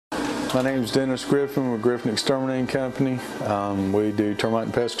My name is Dennis Griffin with Griffin Exterminating Company. We do termite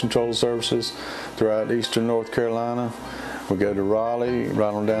and pest control services throughout eastern North Carolina. We go to Raleigh,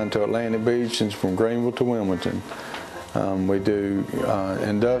 right on down to Atlantic Beach, and from Greenville to Wilmington. We do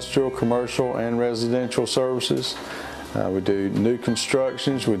industrial, commercial, and residential services. We do new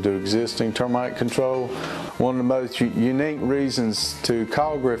constructions, we do existing termite control. One of the most unique reasons to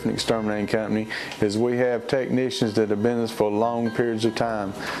call Griffin Exterminating Company is we have technicians that have been with us for long periods of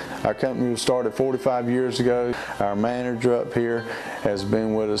time. Our company was started 45 years ago. Our manager up here has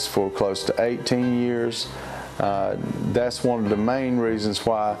been with us for close to 18 years. That's one of the main reasons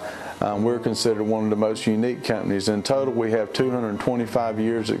why we're considered one of the most unique companies. In total, we have 225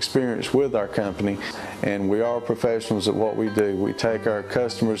 years experience with our company, and we are professionals at what we do. We take our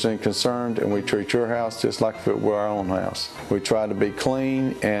customers in concerned, and we treat your house just like if it were our own house. We try to be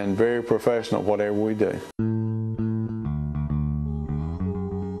clean and very professional at whatever we do.